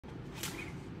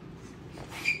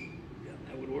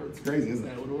crazy, isn't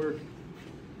it? That would work.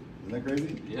 Isn't that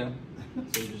crazy? Yeah.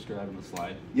 So you're just grabbing the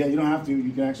slide? Yeah, you don't have to.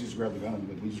 You can actually just grab the gun,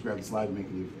 but we just grab the slide to make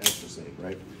it extra safe,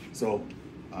 right? So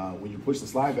when you push the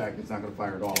slide back, it's not going to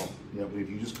fire at all. Yeah, but if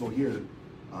you just go here,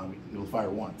 it'll fire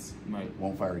once. Right. It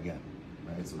won't fire again.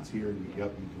 Right? So it's here. Yep,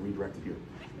 you can redirect it here.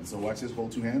 And so watch this.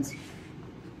 Hold two hands,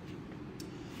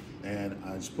 and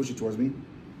just push it towards me.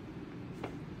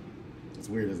 It's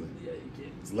weird, isn't it? Yeah, you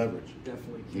can. It's leverage.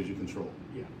 Definitely can. Gives you control.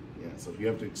 Yeah. Yeah. So if you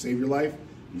have to save your life,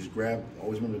 you just grab.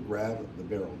 Always remember to grab the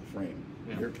barrel, the frame.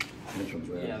 Yeah. Here, and it comes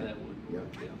right Yeah, out. that would work.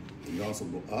 Yeah. And you also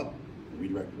go up and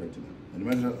redirect it right to them. And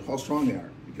imagine how strong they are,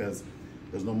 because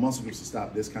there's no muscle groups to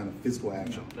stop this kind of physical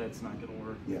action. No, that's not going to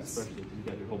work. Yes. Especially if you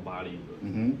got your whole body into it.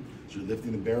 Mm-hmm. So you're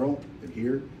lifting the barrel, and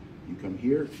here, you come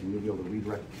here, and you'll be able to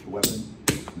redirect the weapon.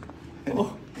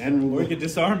 Oh. And Or you could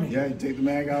disarm it. Yeah, you take the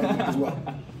mag out as well.